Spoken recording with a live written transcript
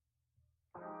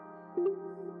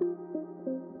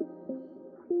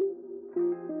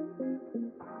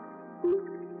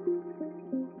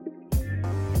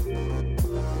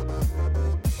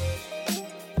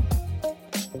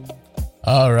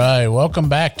All right, welcome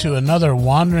back to another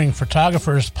Wandering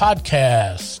Photographers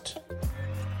podcast.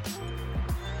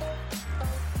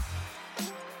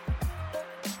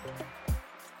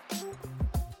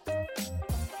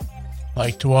 I'd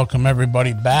like to welcome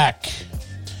everybody back.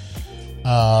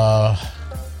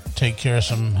 Take care of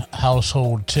some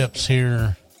household tips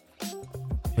here.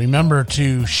 Remember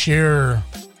to share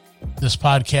this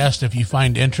podcast if you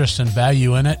find interest and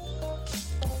value in it.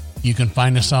 You can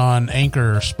find us on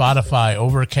Anchor, Spotify,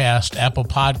 Overcast, Apple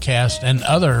Podcast, and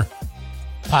other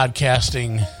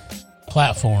podcasting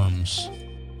platforms.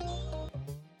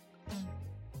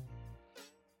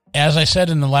 As I said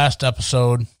in the last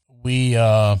episode,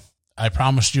 I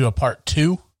promised you a part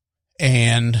 2,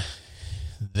 and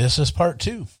this is part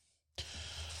 2.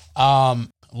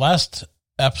 Last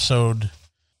episode,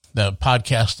 the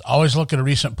podcast, always look at a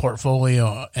recent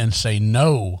portfolio and say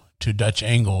no to Dutch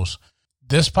angles.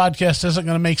 This podcast isn't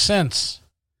going to make sense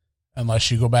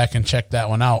unless you go back and check that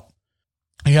one out.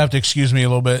 You have to excuse me a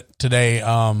little bit today.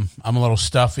 I'm a little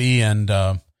stuffy and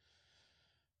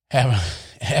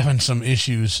having some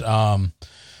issues. But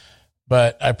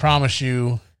I promise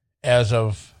you, as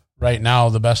of right now,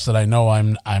 the best that I know,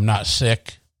 I'm not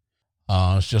sick.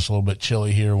 It's just a little bit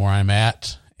chilly here where I'm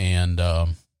at, and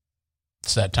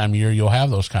it's that time of year you'll have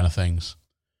those kind of things.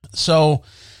 So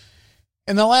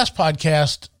in the last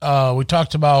podcast, we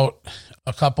talked about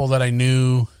a couple that I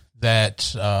knew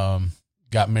that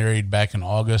got married back in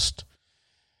August,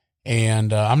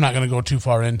 and I'm not going to go too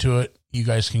far into it. You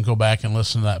guys can go back and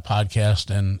listen to that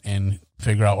podcast and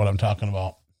figure out what I'm talking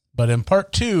about. But in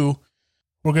part 2,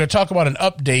 we're going to talk about an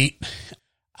update.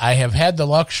 I have had the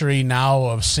luxury now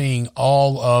of seeing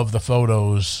all of the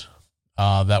photos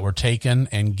that were taken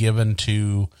and given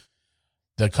to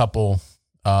the couple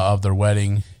of their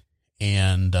wedding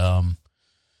and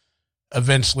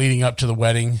events leading up to the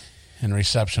wedding and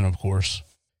reception, of course.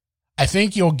 I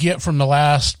think you'll get from the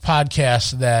last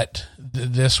podcast that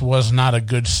this was not a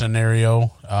good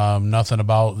scenario. Nothing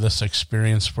about this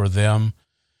experience for them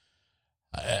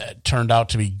turned out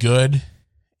to be good.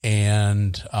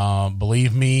 And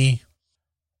believe me,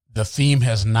 the theme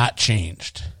has not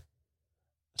changed.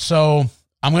 So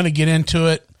I'm going to get into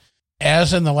it.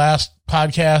 As in the last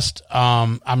podcast,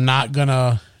 I'm not going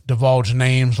to divulge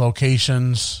names,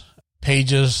 locations,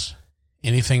 pages,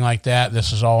 anything like that.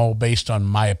 This is all based on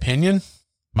my opinion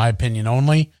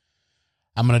only.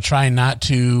 I'm going to try not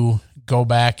to go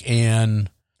back and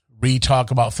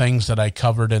re-talk about things that I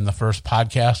covered in the first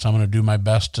podcast. I'm going to do my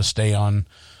best to stay on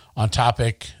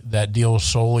topic that deals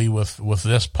solely with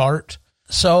this part.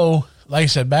 So, like I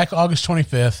said, back August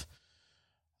 25th,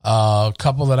 a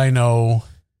couple that I know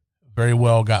very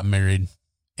well got married,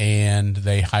 and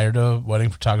they hired a wedding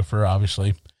photographer,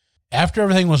 obviously. After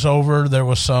everything was over, there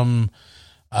was some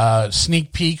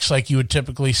sneak peeks like you would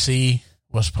typically see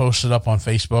was posted up on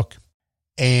Facebook.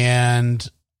 And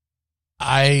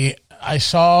I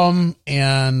saw them,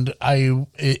 and I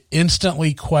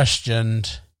instantly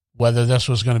questioned whether this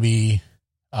was going to be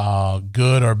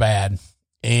good or bad.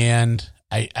 And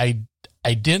I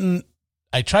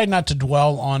tried not to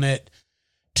dwell on it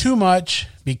too much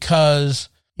because,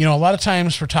 you know, a lot of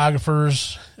times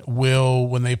photographers will,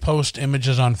 when they post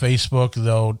images on Facebook,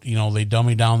 they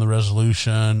dummy down the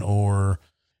resolution or,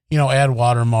 add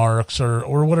watermarks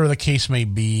or whatever the case may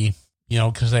be,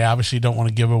 because they obviously don't want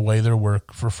to give away their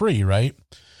work for free, right?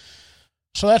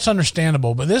 So that's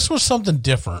understandable, but this was something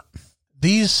different.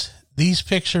 These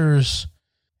pictures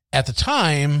at the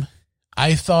time,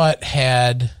 I thought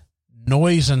had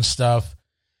noise and stuff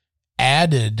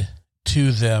added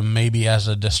to them, maybe as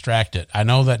a distracted. I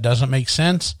know that doesn't make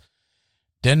sense.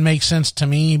 Didn't make sense to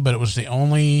me, but it was the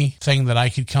only thing that I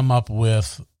could come up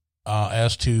with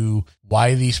as to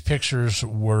why these pictures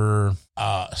were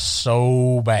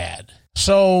so bad.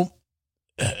 So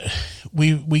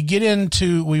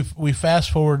we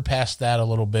fast forward past that a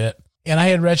little bit. And I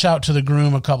had reached out to the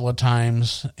groom a couple of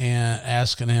times and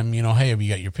asking him, hey, have you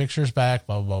got your pictures back?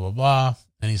 Blah, blah, blah, blah.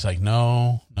 And he's like,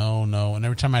 no. And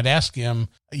every time I'd ask him,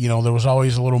 there was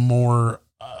always a little more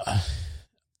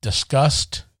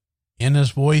disgust in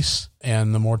his voice.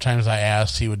 And the more times I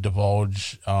asked, he would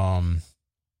divulge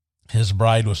his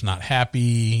bride was not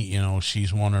happy.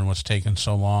 She's wondering what's taking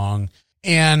so long.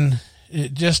 And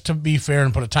just to be fair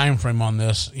and put a time frame on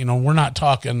this, we're not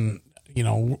talking,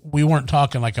 we weren't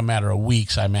talking like a matter of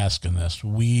weeks. I'm asking this.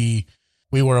 We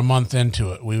were a month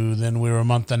into it. Then we were a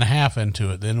month and a half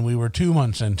into it. Then we were 2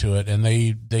 months into it, and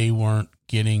they weren't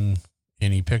getting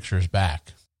any pictures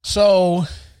back. So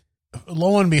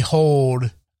lo and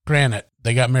behold, granted,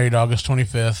 they got married August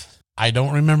 25th. I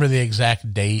don't remember the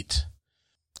exact date.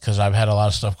 because I've had a lot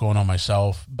of stuff going on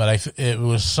myself. But it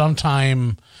was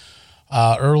sometime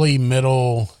early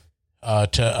middle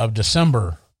of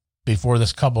December before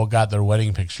this couple got their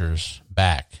wedding pictures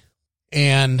back.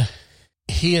 And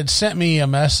he had sent me a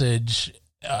message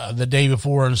the day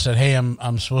before and said, hey,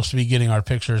 I'm supposed to be getting our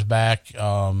pictures back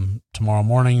tomorrow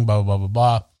morning, blah, blah, blah,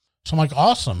 blah. So I'm like,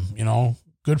 awesome,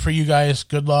 good for you guys.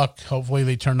 Good luck. Hopefully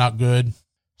they turned out good.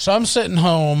 So I'm sitting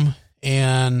home,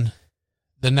 and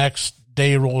the next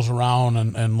day rolls around,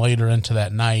 and later into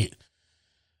that night,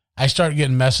 I start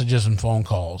getting messages and phone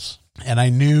calls, and I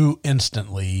knew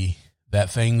instantly that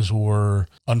things were,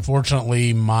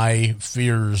 unfortunately, my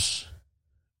fears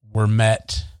were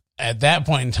met. At that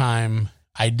point in time,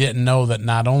 I didn't know that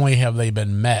not only have they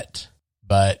been met,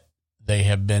 but they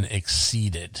have been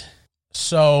exceeded.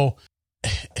 So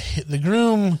the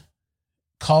groom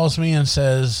calls me and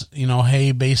says,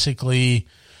 hey, basically,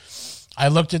 I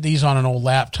looked at these on an old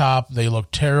laptop. They look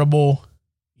terrible.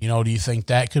 Do you think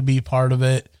that could be part of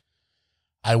it?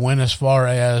 I went as far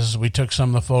as we took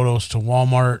some of the photos to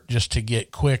Walmart just to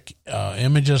get quick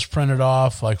images printed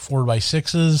off, like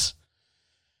 4x6s,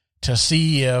 to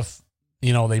see if,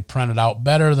 they printed out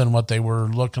better than what they were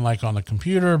looking like on the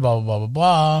computer, blah, blah, blah, blah,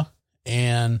 blah.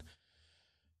 And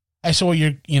I said, well,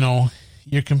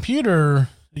 your computer,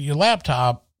 your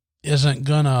laptop isn't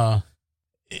gonna,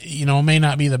 may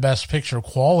not be the best picture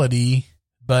quality,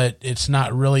 but it's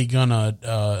not really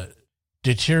gonna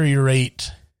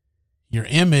deteriorate your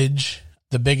image.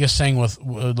 The biggest thing with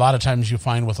a lot of times you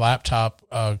find with laptop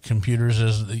computers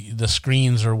is the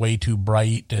screens are way too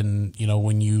bright. And,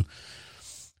 when you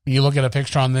look at a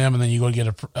picture on them and then you go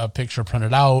get a picture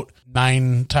printed out,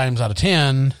 9 times out of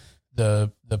 10,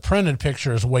 the printed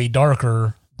picture is way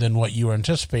darker than what you were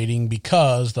anticipating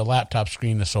because the laptop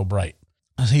screen is so bright.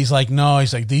 He's like, no,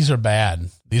 these are bad.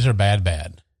 These are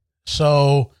bad.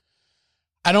 So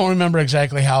I don't remember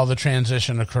exactly how the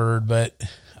transition occurred, but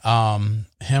him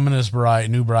and his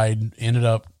new bride ended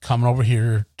up coming over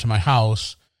here to my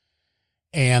house,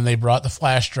 and they brought the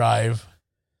flash drive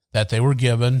that they were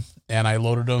given, and I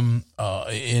loaded them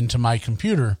into my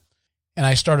computer, and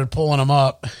I started pulling them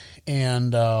up.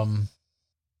 And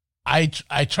I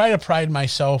try to pride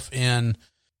myself in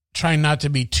trying not to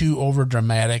be too over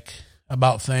dramatic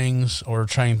about things, or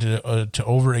trying to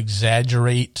over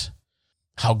exaggerate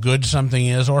how good something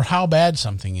is or how bad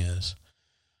something is.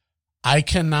 I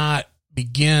cannot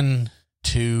begin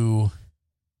to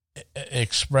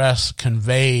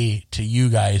convey to you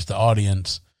guys, the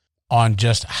audience, on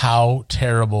just how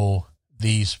terrible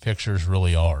these pictures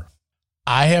really are.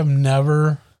 I have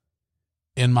never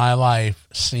in my life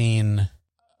seen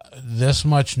this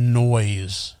much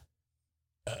noise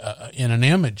in an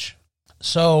image.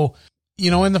 So,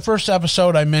 in the first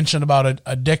episode, I mentioned about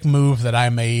a dick move that I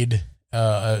made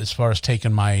as far as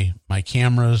taking my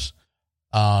cameras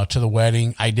to the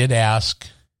wedding. I did ask,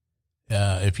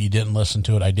 if you didn't listen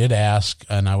to it, I did ask,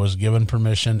 and I was given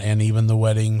permission, and even the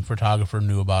wedding photographer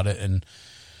knew about it and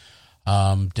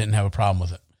didn't have a problem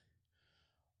with it.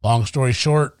 Long story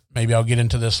short, maybe I'll get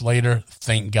into this later.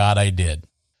 Thank God I did.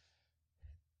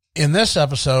 In this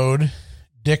episode,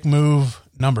 dick move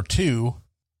number 2,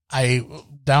 I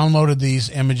downloaded these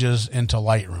images into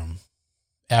Lightroom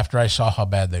after I saw how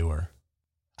bad they were.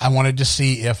 I wanted to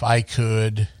see if I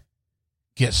could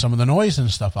get some of the noise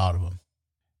and stuff out of them.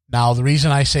 Now, the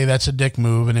reason I say that's a dick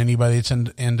move, and anybody that's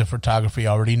into photography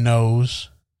already knows,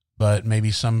 but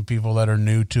maybe some people that are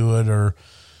new to it, or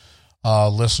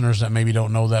listeners that maybe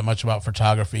don't know that much about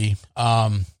photography,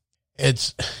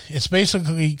 it's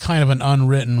basically kind of an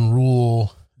unwritten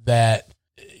rule that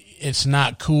it's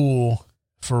not cool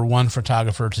for one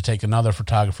photographer to take another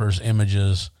photographer's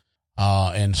images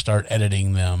and start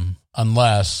editing them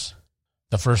unless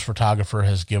the first photographer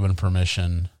has given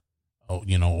permission,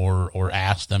 or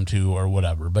asked them to, or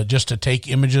whatever. But just to take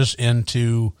images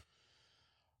into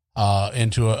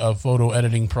a photo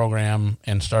editing program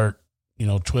and start,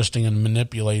 twisting and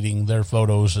manipulating their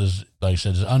photos is, like I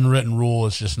said, is an unwritten rule.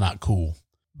 It's just not cool.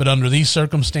 But under these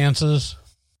circumstances,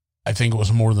 I think it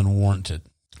was more than warranted.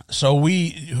 So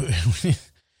we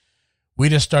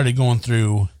just started going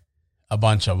through a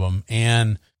bunch of them.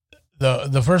 And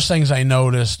the first things I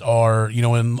noticed are,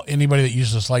 in anybody that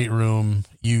uses Lightroom,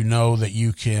 that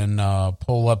you can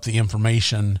pull up the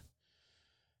information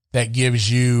that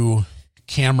gives you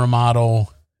camera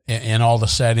model and all the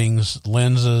settings,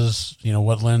 lenses,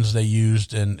 what lens they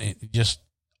used. And it just,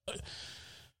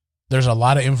 there's a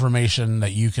lot of information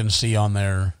that you can see on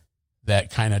there that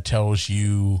kind of tells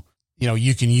you,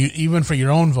 you can use, even for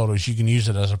your own photos, you can use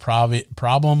it as a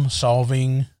problem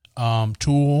solving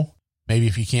tool. maybe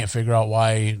if you can't figure out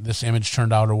why this image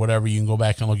turned out or whatever, you can go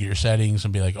back and look at your settings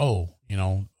and be like, oh,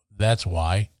 that's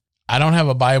why. I don't have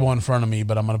a Bible in front of me,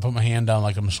 but I'm going to put my hand down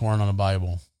like I'm swearing on a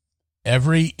Bible.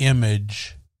 Every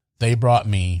image they brought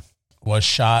me was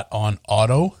shot on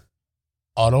auto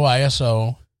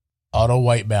ISO, auto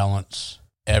white balance.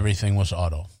 Everything was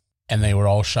auto. And they were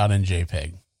all shot in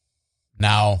JPEG.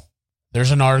 Now,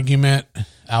 there's an argument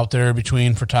out there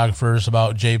between photographers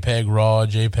about JPEG RAW,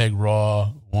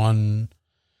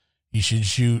 you should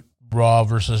shoot RAW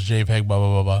versus JPEG, blah,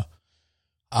 blah, blah, blah.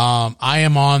 I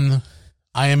am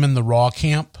in the RAW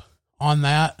camp on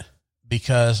that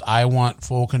because I want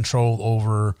full control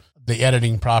over the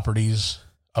editing properties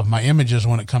of my images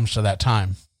when it comes to that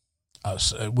time.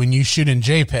 So when you shoot in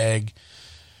JPEG,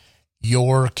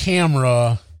 your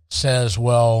camera says,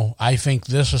 well, I think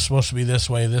this is supposed to be this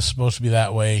way, this is supposed to be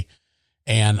that way,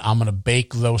 and I'm going to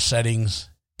bake those settings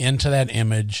into that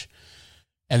image.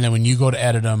 And then when you go to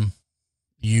edit them,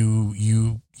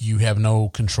 you have no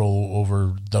control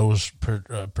over those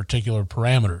particular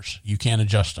parameters. You can't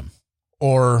adjust them,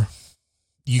 or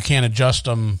you can't adjust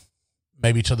them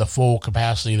maybe to the full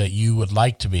capacity that you would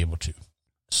like to be able to.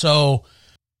 So,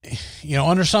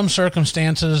 under some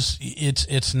circumstances,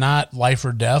 it's not life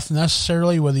or death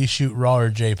necessarily whether you shoot RAW or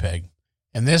JPEG.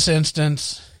 In this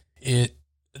instance, I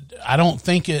don't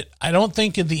think at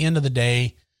the end of the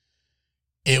day,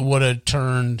 it would have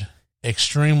turned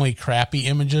extremely crappy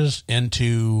images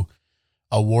into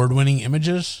award-winning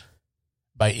images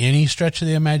by any stretch of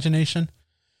the imagination.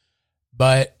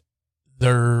 But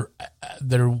there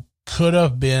could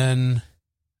have been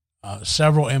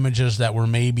several images that were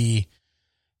maybe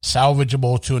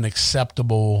salvageable to an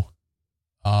acceptable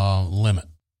limit.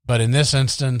 But in this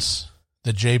instance,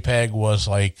 the JPEG was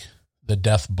like the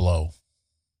death blow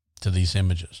to these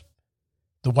images.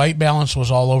 The white balance was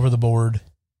all over the board.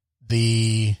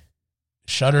 The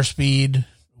shutter speed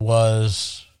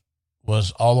was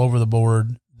all over the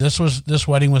board. This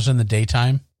wedding was in the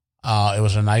daytime. It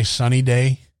was a nice sunny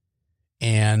day,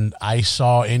 and I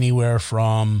saw anywhere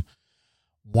from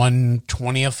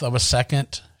 1/20th of a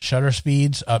second shutter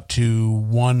speeds up to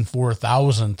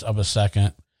 1/4000th of a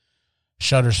second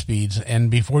shutter speeds. And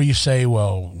before you say,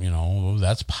 well,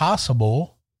 that's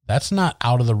possible, that's not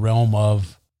out of the realm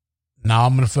of. Now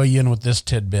I'm going to fill you in with this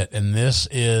tidbit, and this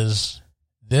is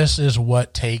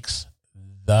what takes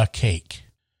the cake.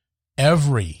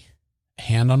 Every,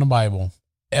 hand on the Bible,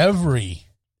 every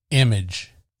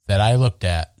image that I looked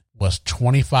at was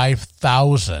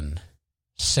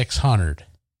 25,600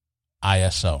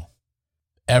 ISO.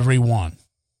 Every one.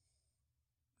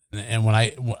 And when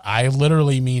I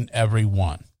literally mean every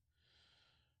one.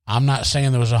 I'm not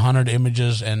saying there was 100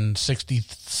 images and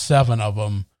 67 of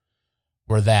them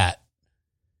were that.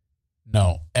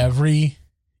 No, every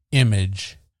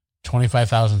image,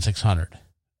 25,600.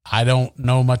 I don't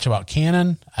know much about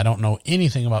Canon. I don't know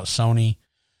anything about Sony.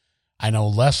 I know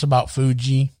less about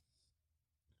Fuji.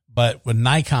 But with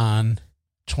Nikon,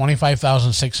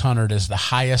 25,600 is the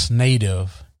highest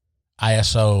native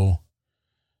ISO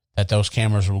that those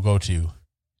cameras will go to.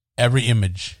 Every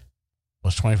image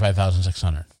was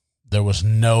 25,600. There was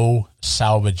no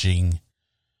salvaging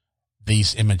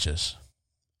these images.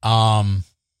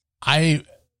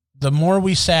 The more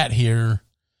we sat here,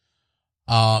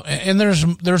 and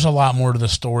there's a lot more to the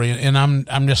story, and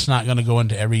I'm just not going to go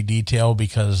into every detail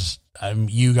because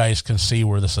you guys can see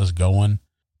where this is going.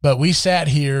 But we sat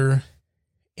here,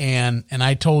 and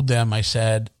I told them, I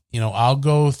said, I'll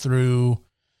go through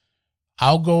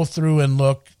and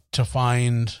look to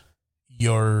find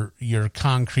your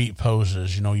concrete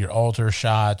poses, your altar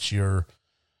shots, your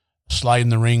slide in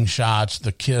the ring shots,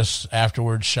 the kiss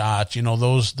afterwards shots,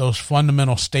 those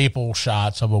fundamental staple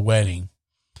shots of a wedding.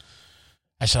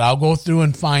 I said, I'll go through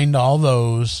and find all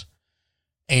those,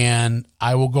 and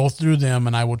I will go through them,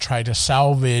 and I will try to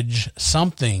salvage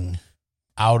something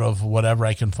out of whatever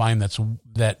I can find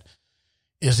that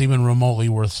is even remotely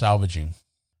worth salvaging.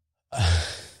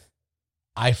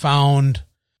 I found,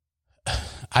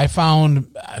 I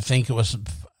think it was,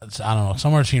 I don't know,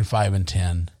 somewhere between 5 and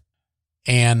 10.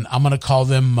 And I'm going to call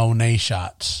them Monet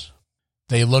shots.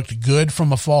 They looked good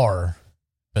from afar,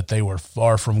 but they were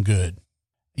far from good.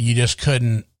 You just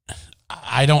couldn't.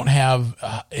 I don't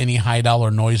have any high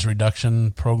dollar noise reduction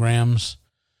programs.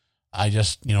 I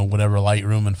just, whatever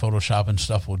Lightroom and Photoshop and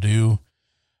stuff will do.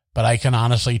 But I can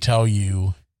honestly tell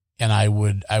you, and I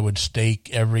would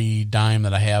stake every dime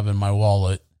that I have in my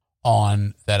wallet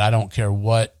on that. I don't care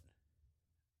what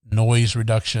noise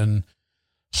reduction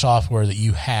software that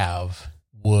you have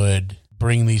would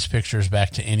bring these pictures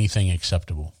back to anything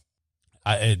acceptable.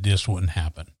 It just wouldn't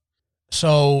happen.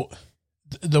 So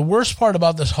The worst part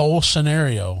about this whole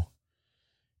scenario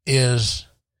is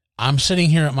I'm sitting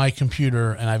here at my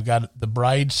computer and I've got the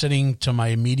bride sitting to my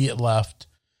immediate left.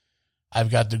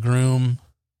 I've got the groom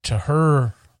to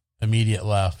her immediate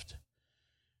left.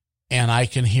 And I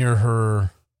can hear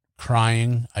her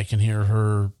crying. I can hear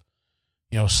her,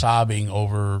 sobbing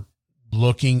over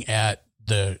looking at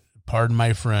the, pardon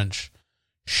my French,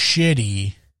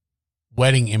 shitty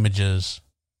wedding images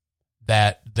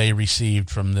that they received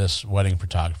from this wedding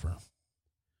photographer.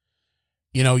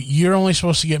 You're only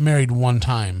supposed to get married one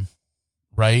time,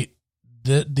 right?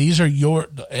 These are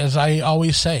as I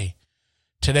always say,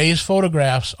 today's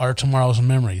photographs are tomorrow's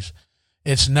memories.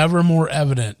 It's never more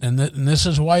evident. And this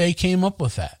is why I came up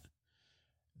with that.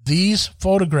 These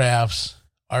photographs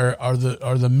are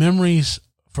the memories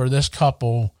for this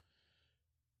couple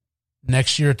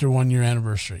next year at their 1-year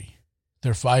anniversary,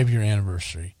 their 5-year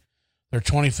anniversary, their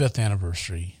 25th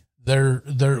anniversary, their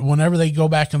whenever they go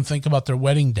back and think about their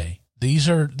wedding day. These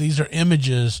are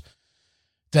images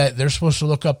that they're supposed to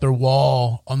look up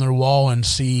on their wall and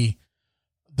see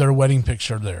their wedding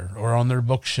picture there, or on their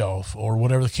bookshelf, or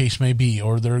whatever the case may be,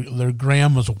 or their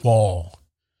grandma's wall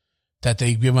that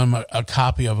they give them a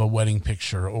copy of a wedding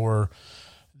picture, or,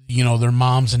 their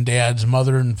moms and dads,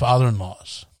 mother and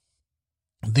father-in-laws.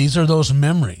 These are those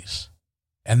memories,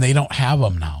 and they don't have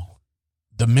them now.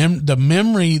 The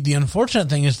memory, the unfortunate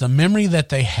thing is the memory that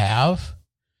they have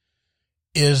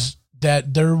is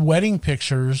that their wedding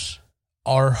pictures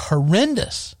are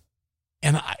horrendous.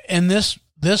 And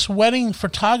this wedding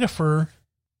photographer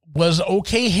was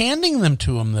okay handing them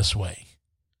to him this way.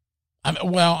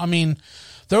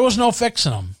 There was no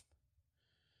fixing them.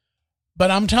 But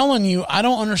I'm telling you, I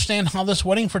don't understand how this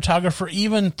wedding photographer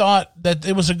even thought that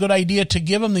it was a good idea to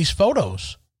give him these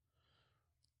photos.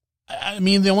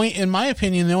 In my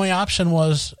opinion, the only option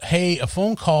was, hey, a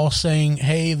phone call saying,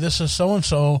 hey, this is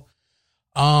so-and-so.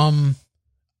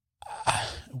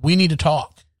 We need to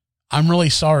talk. I'm really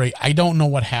sorry. I don't know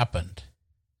what happened.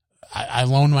 I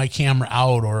loaned my camera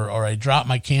out, or I dropped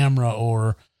my camera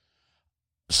or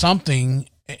something,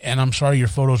 and I'm sorry your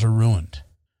photos are ruined.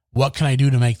 What can I do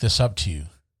to make this up to you?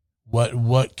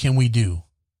 What can we do?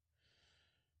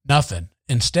 Nothing.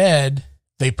 Instead,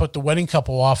 they put the wedding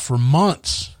couple off for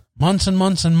months and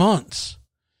months and months,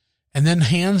 and then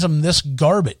hands them this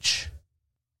garbage.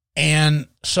 And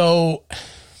so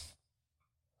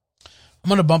I'm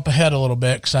going to bump ahead a little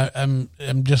bit because I'm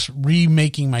just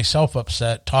remaking myself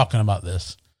upset talking about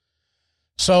this.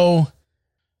 So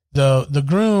the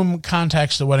groom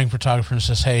contacts the wedding photographer and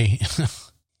says, hey,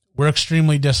 we're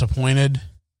extremely disappointed.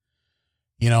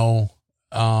 What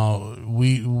are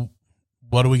we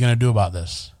going to do about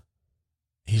this?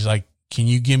 He's like, can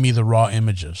you give me the raw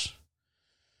images?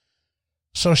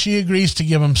 So she agrees to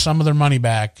give him some of their money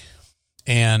back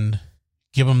and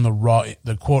give him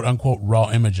the quote unquote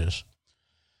raw images.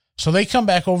 So they come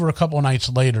back over a couple of nights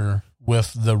later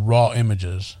with the raw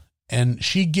images, and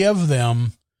she gave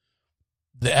them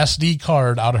the SD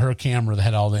card out of her camera that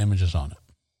had all the images on it,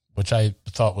 which I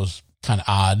thought was kind of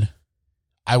odd.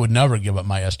 I would never give up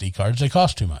my SD cards. They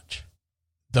cost too much.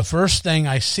 The first thing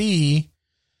I see,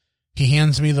 he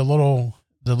hands me the little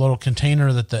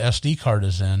container that the SD card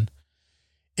is in.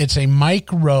 It's a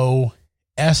micro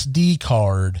SD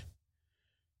card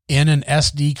in an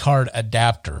SD card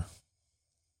adapter.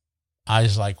 I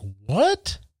was like,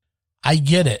 what? I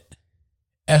get it.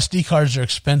 SD cards are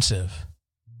expensive,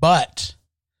 but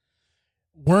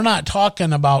we're not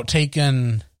talking about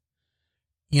taking,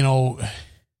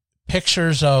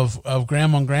 pictures of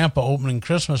grandma and grandpa opening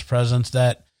Christmas presents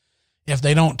that if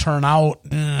they don't turn out,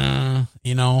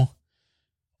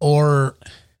 or,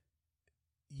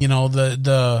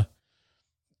 the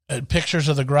pictures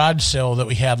of the garage sale that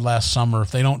we had last summer,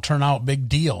 if they don't turn out, big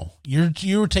deal.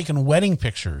 You were taking wedding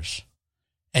pictures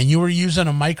and you were using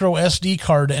a micro SD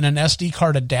card and an SD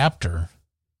card adapter.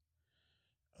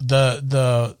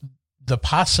 The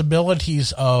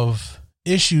possibilities of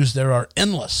issues there are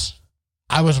endless.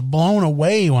 I was blown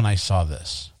away when I saw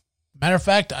this. Matter of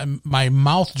fact, my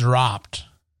mouth dropped.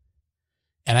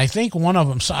 And I think one of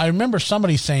them, I remember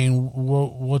somebody saying,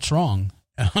 well, what's wrong?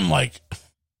 And I'm like,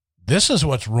 this is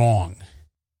what's wrong.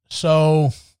 So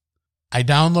I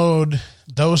download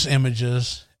those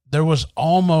images. There was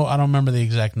almost, I don't remember the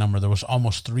exact number. There was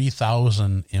almost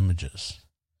 3,000 images.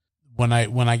 When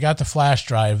I got the flash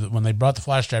drive, when they brought the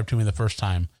flash drive to me the first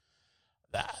time,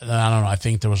 I don't know, I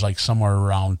think there was like somewhere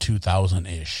around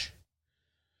 2,000-ish.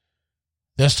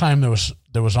 This time there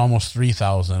was almost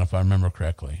 3,000, if I remember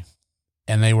correctly.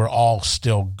 And they were all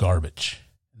still garbage.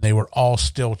 They were all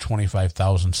still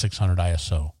 25,600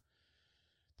 ISO.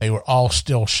 They were all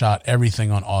still shot everything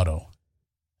on auto.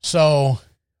 So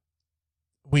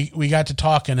we got to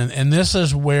talking, and this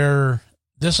is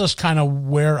kind of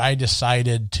where I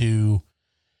decided to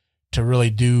really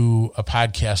do a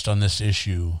podcast on this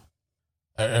issue,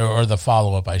 or the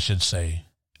follow-up, I should say,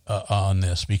 on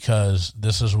this, because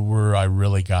this is where I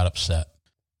really got upset.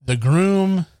 The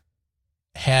groom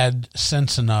had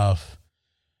sense enough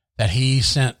that he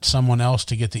sent someone else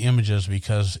to get the images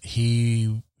because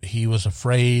he was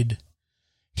afraid.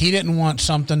 He didn't want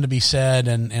something to be said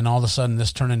and all of a sudden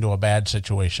this turned into a bad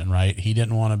situation, right? He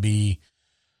didn't want to be,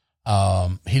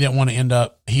 he didn't want to end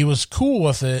up, he was cool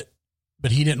with it,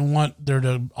 but he didn't want there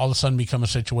to all of a sudden become a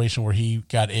situation where he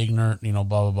got ignorant, blah,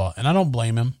 blah, blah. And I don't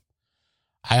blame him.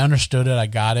 I understood it. I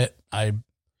got it. I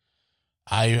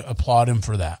applaud him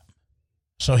for that.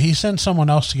 So he sent someone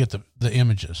else to get the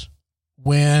images.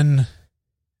 When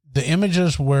the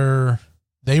images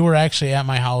they were actually at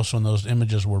my house when those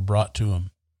images were brought to him.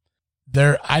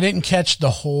 I didn't catch the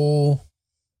whole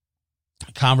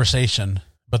conversation,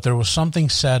 but there was something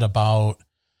said about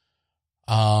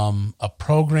a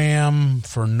program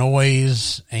for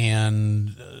noise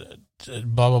and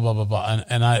blah, blah, blah, blah, blah.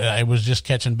 And I was just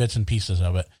catching bits and pieces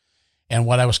of it. And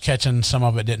what I was catching, some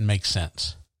of it didn't make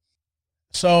sense.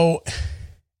 So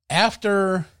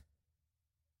after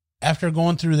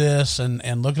going through this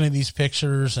and looking at these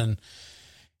pictures and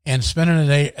spending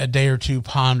a day or two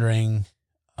pondering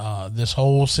this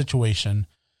whole situation,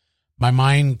 my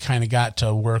mind kind of got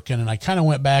to working, and I kind of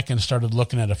went back and started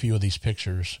looking at a few of these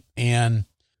pictures. And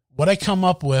what I come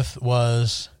up with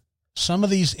was some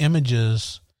of these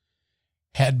images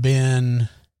had been,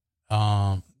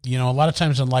 a lot of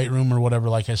times in Lightroom or whatever,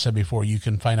 like I said before, you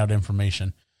can find out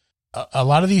information. A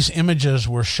lot of these images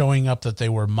were showing up that they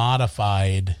were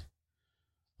modified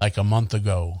like a month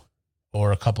ago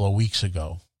or a couple of weeks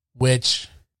ago, which,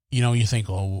 you think,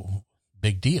 oh,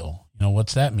 big deal.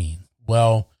 What's that mean?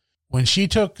 Well, when she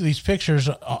took these pictures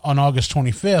on August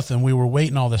 25th and we were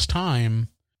waiting all this time,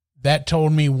 that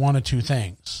told me one of two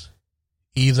things.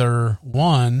 Either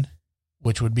one,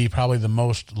 which would be probably the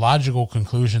most logical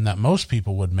conclusion that most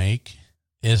people would make,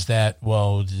 is that,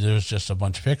 well, there's just a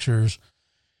bunch of pictures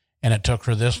and it took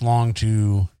her this long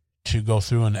to go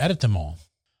through and edit them all.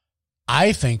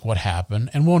 I think what happened,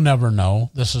 and we'll never know,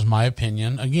 this is my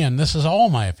opinion. Again, this is all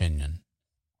my opinion.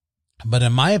 But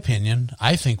in my opinion,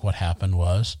 I think what happened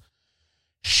was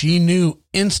she knew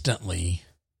instantly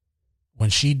when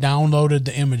she downloaded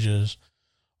the images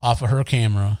off of her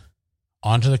camera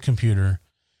onto the computer,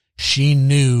 she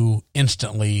knew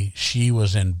instantly she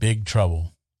was in big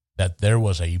trouble, that there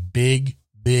was a big,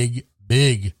 big,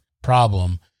 big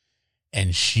problem,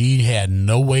 and she had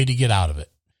no way to get out of it.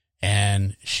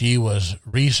 And she was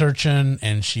researching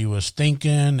and she was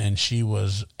thinking and she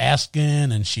was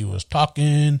asking and she was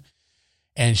talking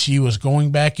and she was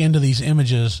going back into these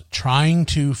images trying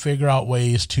to figure out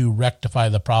ways to rectify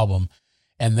the problem.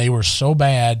 And they were so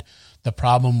bad, the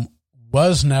problem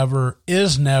was never,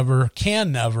 is never,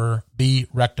 can never be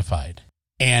rectified.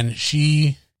 And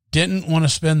she didn't want to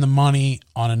spend the money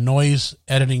on a noise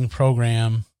editing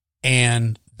program.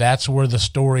 And that's where the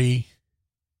story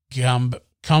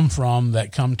come from,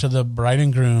 that come to the bride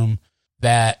and groom,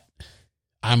 that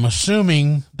I'm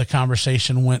assuming the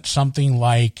conversation went something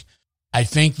like, I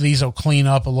think these will clean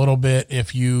up a little bit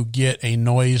if you get a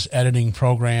noise editing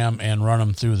program and run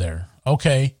them through there.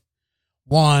 Okay.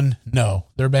 One, no,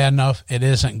 they're bad enough. It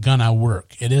isn't going to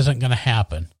work. It isn't going to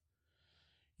happen.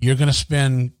 You're going to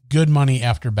spend good money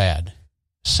after bad.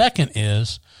 Second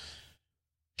is,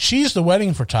 she's the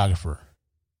wedding photographer.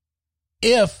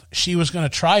 If she was going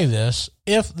to try this,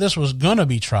 if this was going to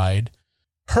be tried,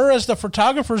 her as the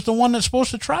photographer is the one that's supposed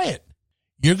to try it.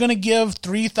 You're going to give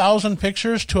 3,000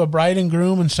 pictures to a bride and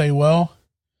groom and say, well,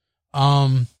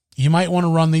 you might want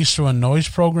to run these through a noise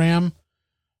program.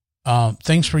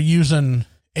 Thanks for using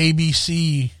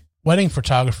ABC wedding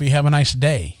photography. Have a nice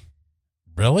day.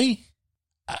 Really?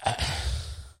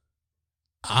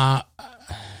 I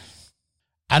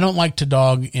don't like to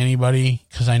dog anybody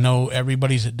because I know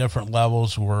everybody's at different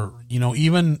levels where,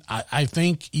 I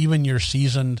think even your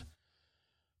seasoned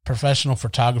professional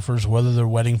photographers, whether they're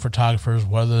wedding photographers,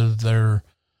 whether they're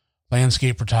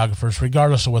landscape photographers,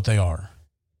 regardless of what they are,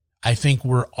 I think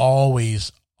we're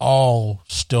always all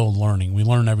still learning. We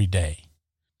learn every day.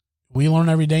 We learn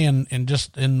every day in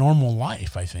just in normal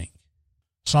life, I think.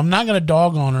 So I'm not going to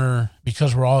dog on her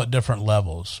because we're all at different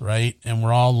levels, right? And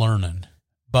we're all learning.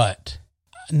 But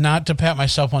not to pat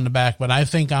myself on the back, but I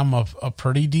think I'm a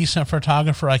pretty decent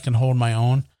photographer. I can hold my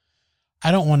own. I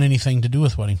don't want anything to do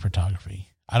with wedding photography.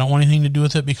 I don't want anything to do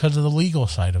with it because of the legal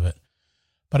side of it.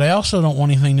 But I also don't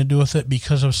want anything to do with it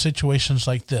because of situations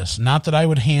like this. Not that I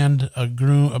would hand a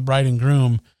bride and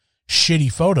groom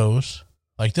shitty photos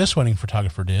like this wedding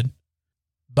photographer did,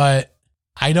 but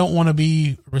I don't want to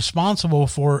be responsible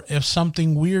for if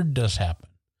something weird does happen.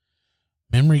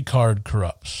 Memory card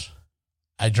corrupts.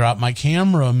 I drop my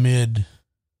camera mid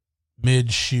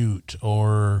shoot,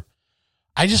 or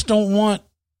I just don't want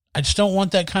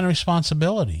that kind of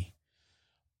responsibility.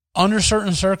 Under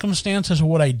certain circumstances,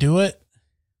 would I do it?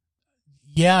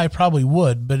 Yeah, I probably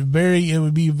would, but it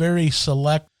would be very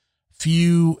select,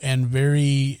 few, and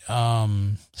very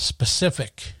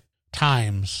specific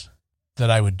times that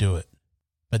I would do it.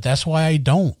 But that's why I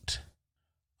don't.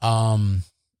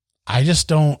 I just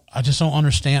don't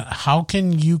understand. How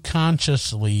can you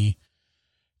consciously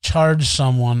charge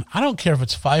someone, I don't care if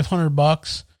it's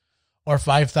 $500 or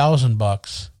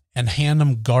 $5,000, and hand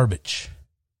them garbage?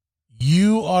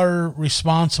 You are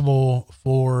responsible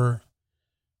for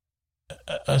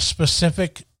a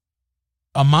specific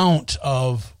amount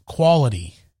of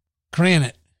quality.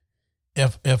 Granted,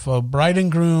 if a bride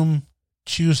and groom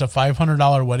choose a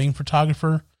 $500 wedding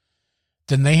photographer,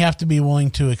 then they have to be willing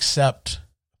to accept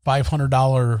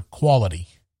 $500 quality.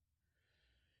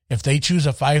 If they choose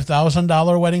a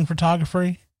 $5,000 wedding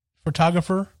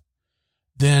photographer,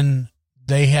 then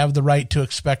they have the right to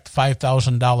expect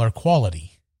 $5,000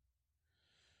 quality.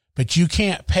 But you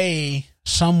can't pay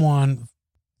someone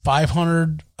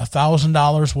 $500,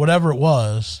 $1,000, whatever it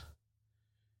was.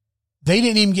 They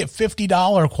didn't even get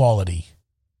 $50 quality.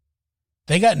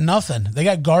 They got nothing. They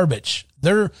got garbage.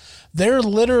 They're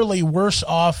literally worse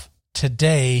off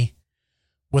today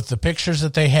with the pictures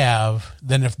that they have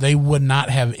than if they would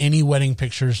not have any wedding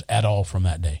pictures at all from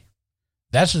that day.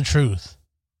 That's the truth.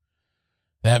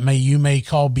 You may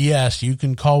call BS. You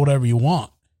can call whatever you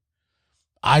want.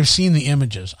 I've seen the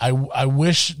images. I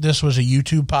wish this was a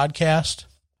YouTube podcast.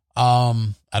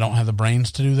 I don't have the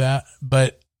brains to do that,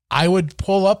 but I would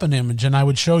pull up an image and I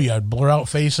would show you. I'd blur out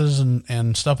faces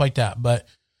and stuff like that, but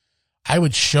I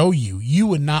would show you. You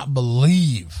would not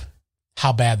believe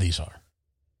how bad these are.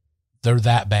 They're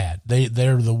that bad.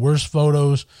 They're the worst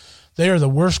photos. They are the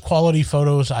worst quality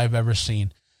photos I've ever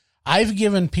seen. I've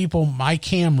given people my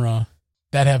camera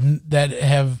that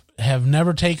have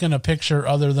never taken a picture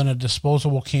other than a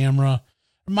disposable camera.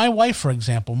 My wife, for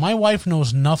example, my wife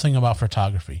knows nothing about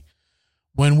photography.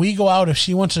 When we go out, if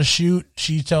she wants to shoot,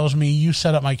 she tells me, you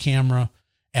set up my camera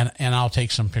and I'll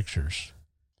take some pictures.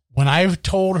 When I've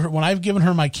given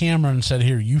her my camera and said,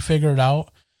 here, you figure it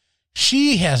out,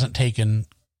 she hasn't taken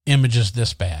images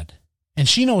this bad. And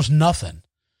she knows nothing.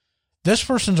 This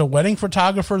person's a wedding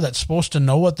photographer that's supposed to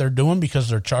know what they're doing because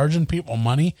they're charging people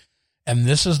money, and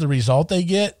this is the result they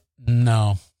get.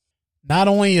 No. Not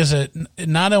only is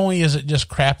it just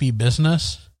crappy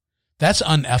business, that's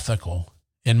unethical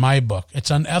in my book. It's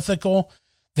unethical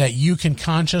that you can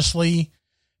consciously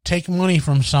take money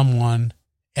from someone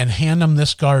and hand them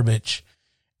this garbage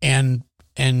and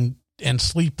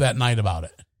sleep that night about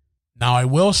it. Now, I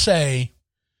will say,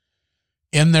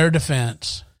 in their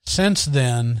defense, since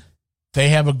then, they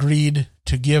have agreed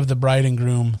to give the bride and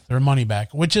groom their money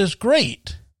back, which is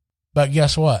great. But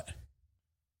guess what?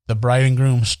 The bride and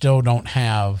groom still don't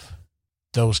have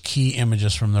those key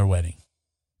images from their wedding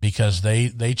because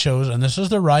they chose, and this is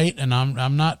the right, and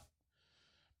I'm not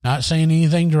saying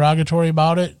anything derogatory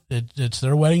about it. It's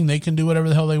their wedding. They can do whatever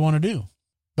the hell they want to do.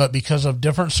 But because of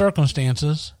different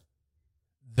circumstances,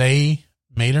 they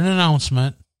made an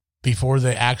announcement before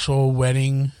the actual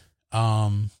wedding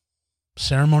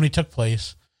ceremony took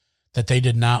place that they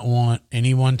did not want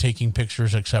anyone taking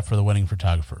pictures except for the wedding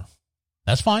photographer.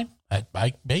 That's fine.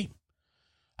 I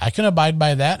can abide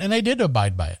by that, and I did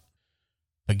abide by it.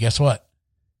 But guess what?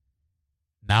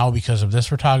 Now, because of this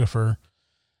photographer,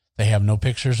 they have no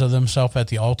pictures of themselves at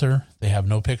the altar. They have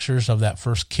no pictures of that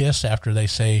first kiss after they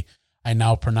say, I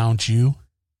now pronounce you.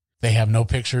 They have no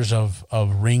pictures of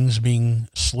rings being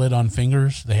slid on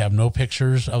fingers. They have no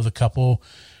pictures of the couple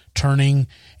turning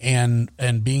and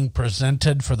being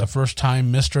presented for the first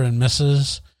time, Mr. and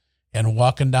Mrs., and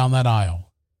walking down that aisle.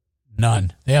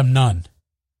 None. They have none.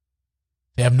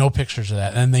 They have no pictures of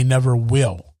that, and they never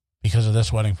will because of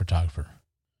this wedding photographer.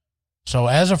 So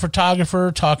as a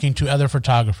photographer talking to other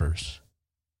photographers,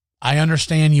 I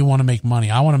understand you want to make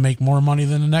money. I want to make more money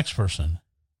than the next person.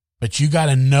 But you got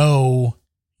to know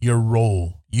your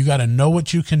role. You got to know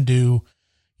what you can do.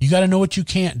 You got to know what you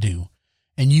can't do.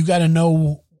 And you got to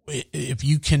know if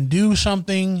you can do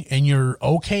something and you're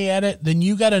okay at it, then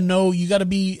you got to know, you got to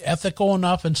be ethical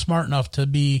enough and smart enough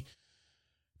to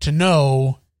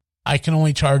know I can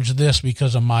only charge this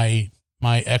because of my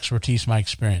expertise, my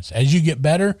experience. As you get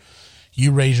better,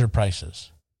 you raise your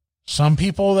prices. Some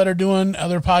people that are doing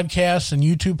other podcasts and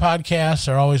YouTube podcasts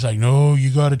are always like, no, you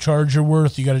got to charge your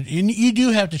worth. And you do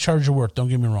have to charge your worth. Don't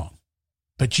get me wrong.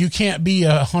 But you can't be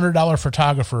a $100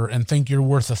 photographer and think you're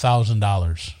worth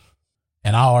 $1,000.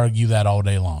 And I'll argue that all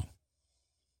day long.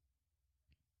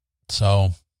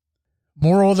 So,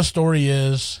 moral of the story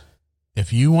is,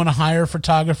 if you want to hire a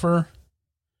photographer,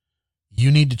 you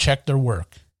need to check their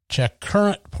work. Check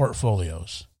current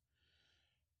portfolios.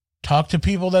 Talk to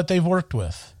people that they've worked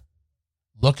with.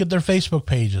 Look at their Facebook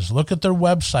pages. Look at their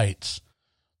websites.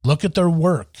 Look at their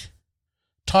work.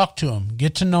 Talk to them.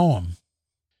 Get to know them.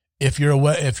 If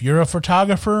you're a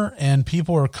photographer and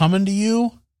people are coming to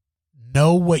you,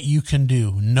 know what you can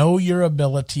do. Know your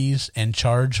abilities and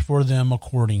charge for them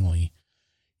accordingly.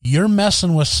 You're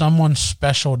messing with someone's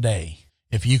special day.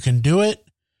 If you can do it,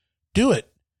 do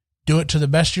it. Do it to the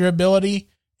best of your ability,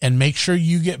 and make sure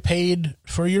you get paid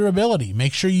for your ability.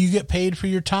 Make sure you get paid for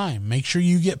your time. Make sure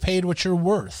you get paid what you're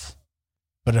worth.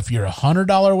 But if you're a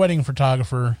 $100 wedding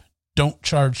photographer, don't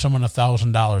charge someone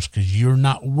 $1,000 because you're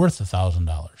not worth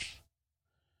 $1,000.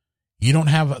 You don't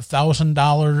have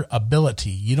 $1,000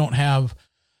 ability. You don't have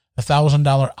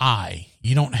 $1,000 eye.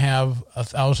 You don't have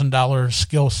 $1,000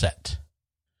 skill set.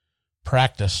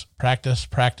 Practice, practice,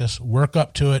 practice. Work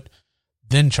up to it.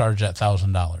 Then charge that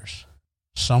 $1,000.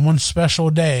 Someone's special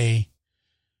day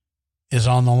is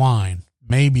on the line,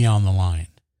 maybe on the line.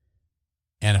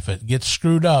 And if it gets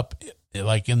screwed up,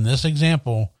 like in this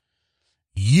example,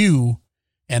 you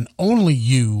and only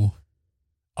you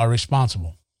are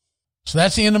responsible. So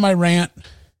that's the end of my rant.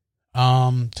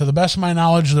 To the best of my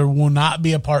knowledge, there will not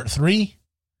be a part 3.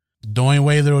 The only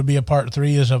way there would be a part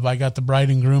 3 is if I got the bride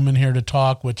and groom in here to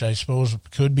talk, which I suppose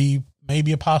could be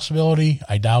maybe a possibility.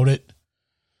 I doubt it.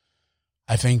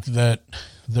 I think that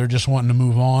they're just wanting to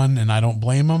move on, and I don't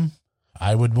blame them.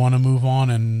 I would want to move on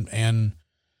and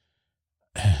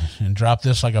drop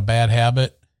this like a bad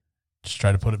habit. Just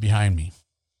try to put it behind me.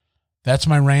 That's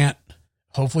my rant.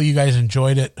 Hopefully you guys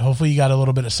enjoyed it. Hopefully you got a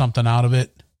little bit of something out of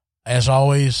it. As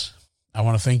always, I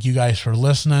want to thank you guys for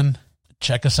listening.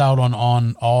 Check us out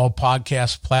on all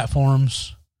podcast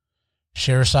platforms.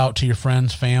 Share us out to your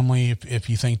friends, family, if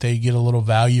you think they get a little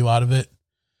value out of it.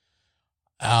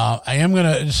 I am going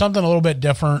to, something a little bit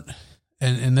different,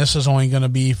 and this is only going to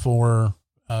be for,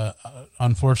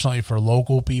 unfortunately, for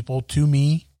local people to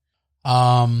me.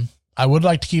 I would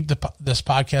like to keep this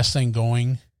podcast thing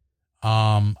going.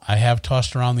 I have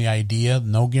tossed around the idea,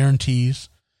 no guarantees,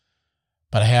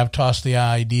 but I have tossed the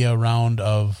idea around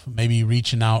of maybe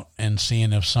reaching out and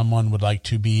seeing if someone would like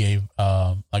to be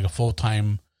like a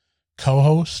full-time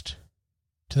co-host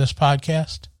to this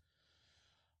podcast.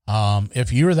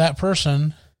 If you're that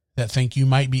person that think you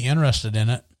might be interested in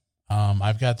it,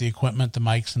 I've got the equipment, the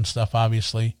mics and stuff,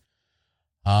 obviously.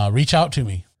 Reach out to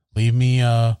me. Leave me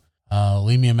a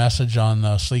message on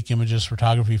the Sleek Images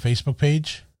Photography Facebook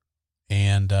page,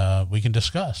 and we can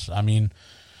discuss. I mean,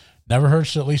 never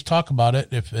hurts to at least talk about it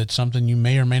if it's something you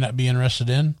may or may not be interested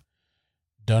in.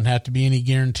 Don't have to be any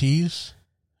guarantees.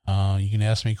 You can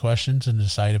ask me questions and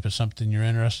decide if it's something you're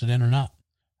interested in or not.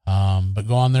 But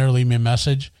go on there, leave me a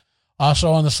message.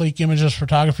 Also on the Sleek Images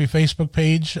Photography Facebook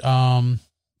page,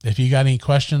 if you got any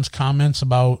questions, comments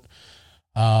about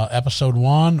episode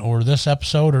 1 or this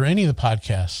episode or any of the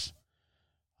podcasts,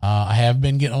 I have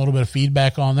been getting a little bit of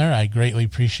feedback on there. I greatly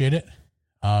appreciate it.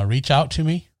 Reach out to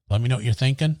me. Let me know what you're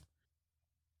thinking.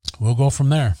 We'll go from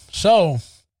there. So,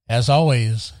 as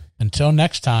always, until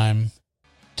next time,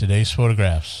 today's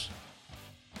photographs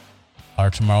are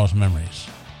tomorrow's memories.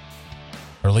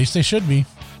 Or at least they should be.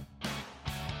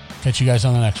 Catch you guys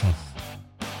on the next one.